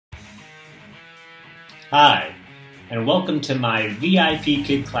Hi, and welcome to my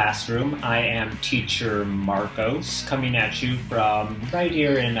VIPKid classroom. I am teacher Marcos, coming at you from right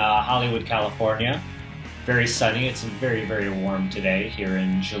here in Hollywood, California. Very sunny. It's very, very warm today here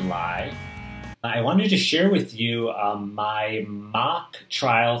in July. I wanted to share with you my mock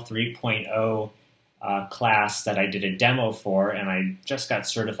trial 3.0 class that I did a demo for, and I just got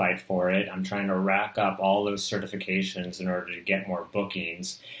certified for it. I'm trying to rack up all those certifications in order to get more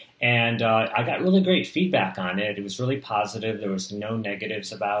bookings. And I got really great feedback on it. It was really positive. There was no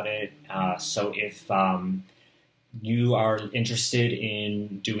negatives about it. So if you are interested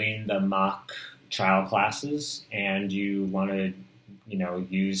in doing the mock trial classes and you want to,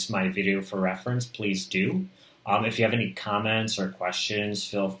 use my video for reference, please do. If you have any comments or questions,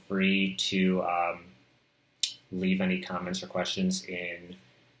 feel free to leave any comments or questions in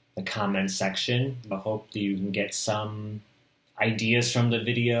the comment section. I hope that you can get some ideas from the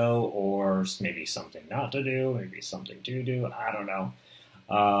video, or maybe something not to do, maybe something to do, I don't know.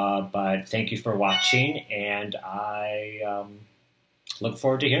 But thank you for watching, and I look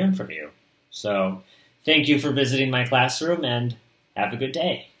forward to hearing from you. So thank you for visiting my classroom, and have a good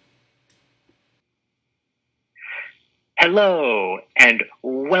day. Hello, and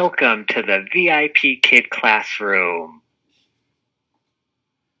welcome to the VIPKid classroom.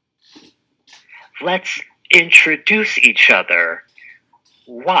 Let's introduce each other.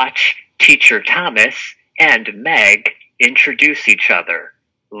 Watch Teacher Thomas and Meg introduce each other.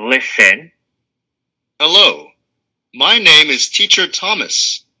 Listen. Hello, my name is Teacher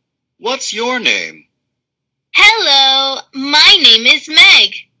Thomas. What's your name? Hello, my name is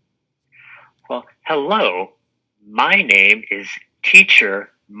Meg. Well, hello, my name is Teacher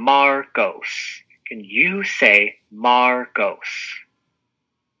Marcos. Can you say Marcos?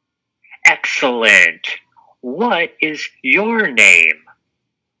 Excellent. What is your name?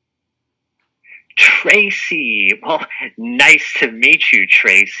 Tracy. Well, nice to meet you,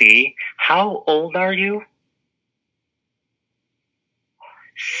 Tracy. How old are you?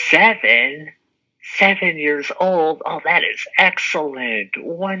 7. 7 years old. Oh, that is excellent.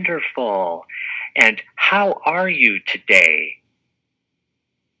 Wonderful. And how are you today?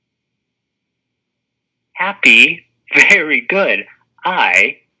 Happy? Very good.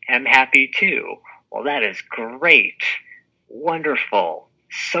 I am happy too. Well, that is great. Wonderful.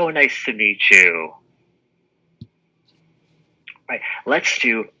 So nice to meet you. Right, let's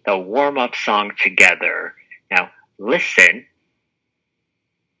do the warm-up song together. Now, listen.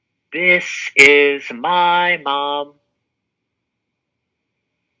 This is my mom.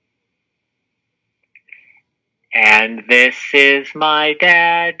 And this is my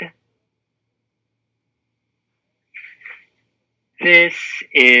dad. This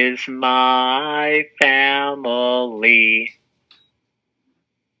is my family.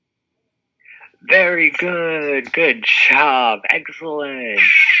 Very good. Good job. Excellent.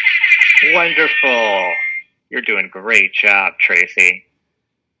 Wonderful. You're doing a great job, Tracy.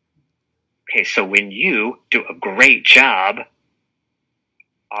 Okay, so when you do a great job,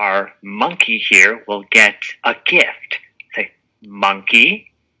 our monkey here will get a gift. Say,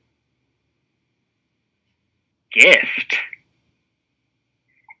 monkey, gift.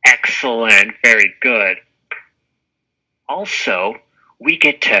 Excellent. Very good. Also, we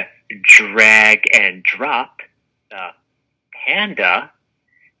get to drag and drop the panda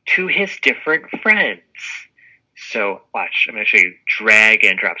to his different friends. So watch, I'm going to show you drag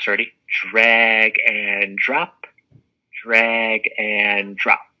and drop. So ready? Drag and drop. Drag and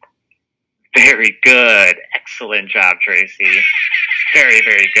drop. Very good. Excellent job, Tracy. Very,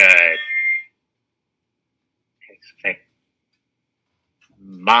 very good. Okay, so say,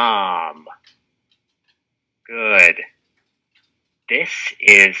 Mom. Good. This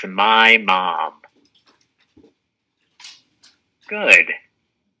is my mom. Good.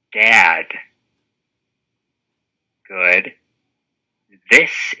 Dad. Good.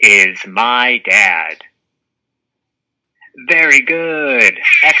 This is my dad. Very good.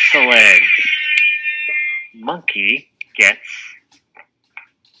 Excellent. Monkey gets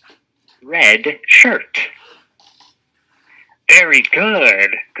red shirt. Very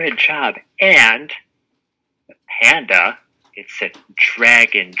good. Good job. And the panda, it's a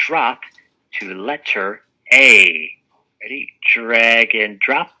drag and drop to letter A. Ready? Drag and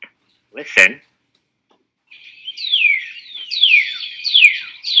drop. Listen.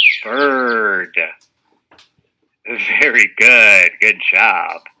 Bird. Very good. Good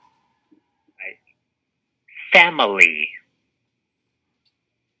job. Right. Family.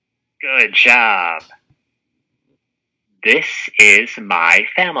 Good job. This is my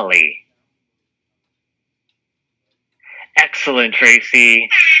family. Excellent, Tracy.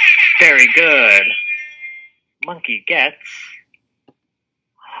 Very good. monkey gets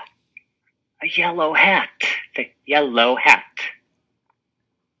a yellow hat. Say yellow hat.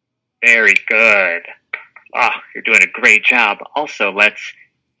 Very good. Oh, you're doing a great job. Also, let's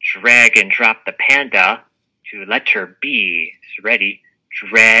drag and drop the panda to letter B. So ready?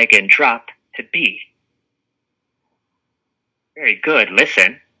 Drag and drop to B. Very good.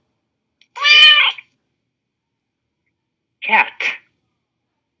 Listen. Cat.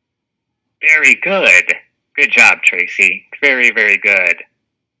 Very good. Good job, Tracy. Very, very good.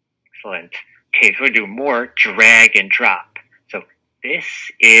 Excellent. Okay, so we'll do more drag and drop. So this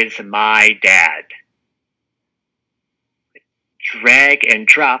is my dad. Drag and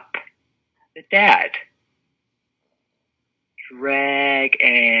drop the dad. Drag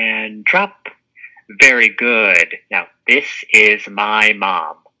and drop. Very good. Now, this is my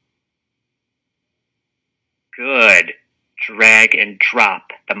mom. Good. Drag and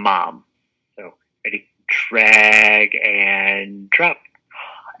drop the mom. So, ready? Drag and drop.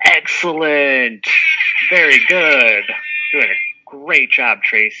 Excellent. Very good. Doing a great job,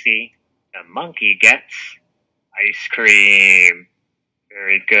 Tracy. The monkey gets ice cream.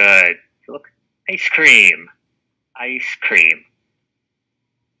 Very good. Look, ice cream. Ice cream.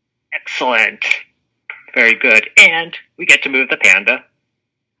 Excellent. Very good. And we get to move the panda.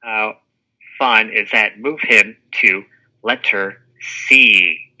 How fun is that? Move him to letter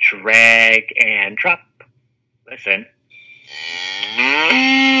C. Drag and drop. Listen.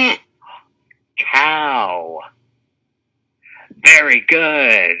 Cow. Very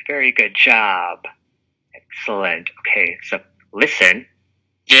good. Very good job. Excellent. Okay, so listen.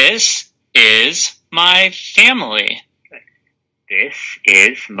 This is my family. This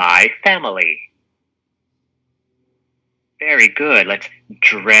is my family. Very good. Let's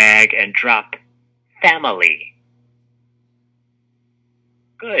drag and drop family.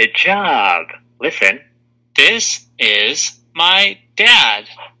 Good job. Listen. This is my dad.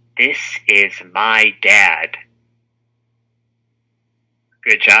 This is my dad.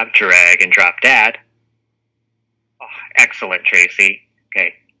 Good job. Drag and drop dad. Oh, excellent, Tracy.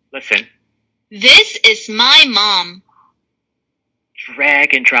 Okay, listen. This is my mom.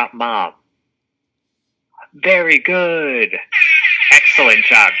 Drag and drop mom. Very good. Excellent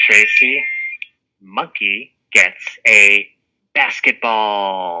job, Tracy. Monkey gets a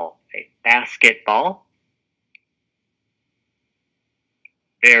basketball. A basketball.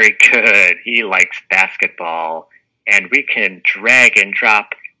 Very good. He likes basketball. And we can drag and drop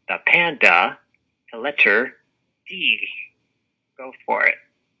the panda to letter D. Go for it.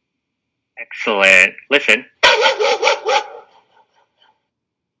 Excellent. Listen.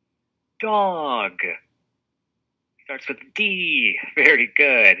 Dog. Starts with D. Very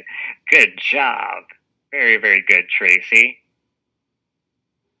good. Good job. Very, very good, Tracy.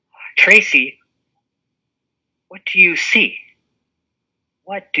 Tracy, what do you see?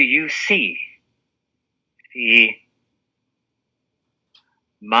 What do you see? See?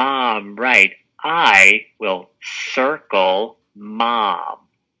 Mom, right. I will circle mom.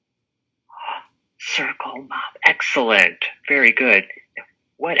 Circle mom. Excellent. Very good.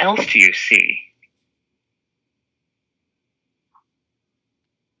 What else do you see?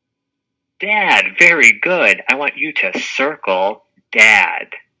 Dad. Very good. I want you to circle dad.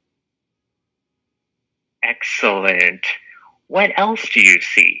 Excellent. What else do you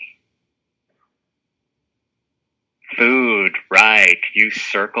see? Food. Right. You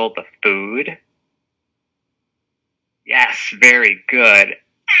circle the food. Yes. Very good.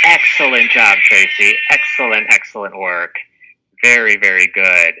 Excellent job, Tracy. Excellent, excellent work. Very, very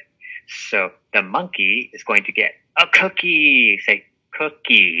good. So the monkey is going to get a cookie. Say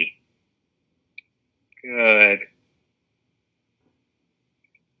cookie. Good.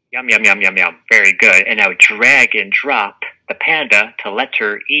 Yum, yum, yum, yum, yum. Very good. And now drag and drop the panda to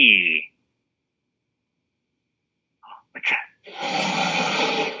letter E. What's that?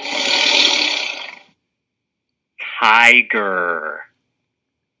 Tiger.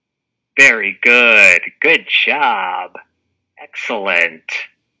 Very good. Good job. Excellent.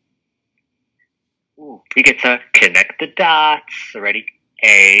 Ooh, we get to connect the dots. Ready?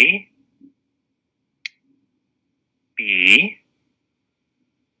 A, B,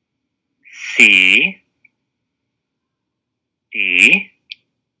 C, D,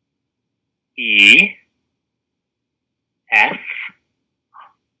 E, F,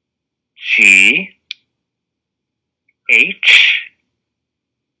 G, H,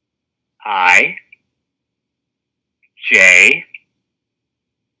 I, J,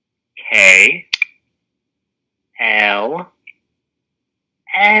 K, L,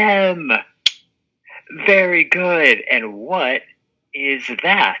 M. Very good. And what is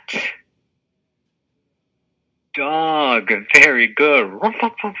that? Dog. Very good.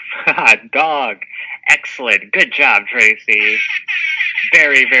 Dog. Excellent. Good job, Tracy.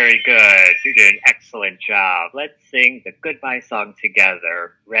 Very, very good. You did an excellent job. Let's sing the goodbye song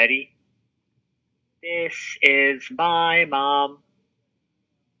together. Ready? This is my mom.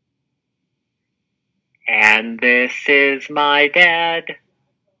 And this is my dad.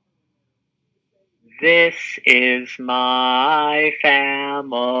 This is my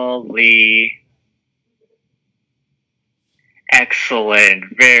family. Excellent.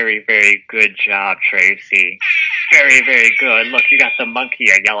 Very, very good job, Tracy. Very, very good. Look, you got the monkey,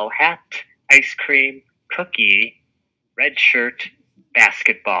 a yellow hat, ice cream, cookie, red shirt,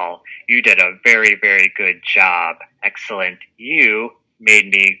 basketball. You did a very, very good job. Excellent. You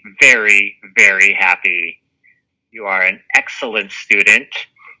made me very, very happy. You are an excellent student,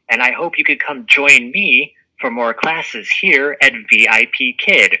 and I hope you could come join me for more classes here at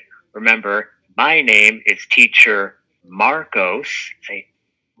VIPKid. Remember, my name is Teacher Marcos. Say,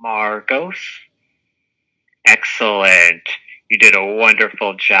 Marcos. Excellent. You did a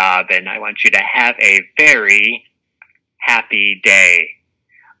wonderful job, and I want you to have a very happy day.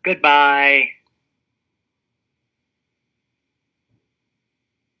 Goodbye.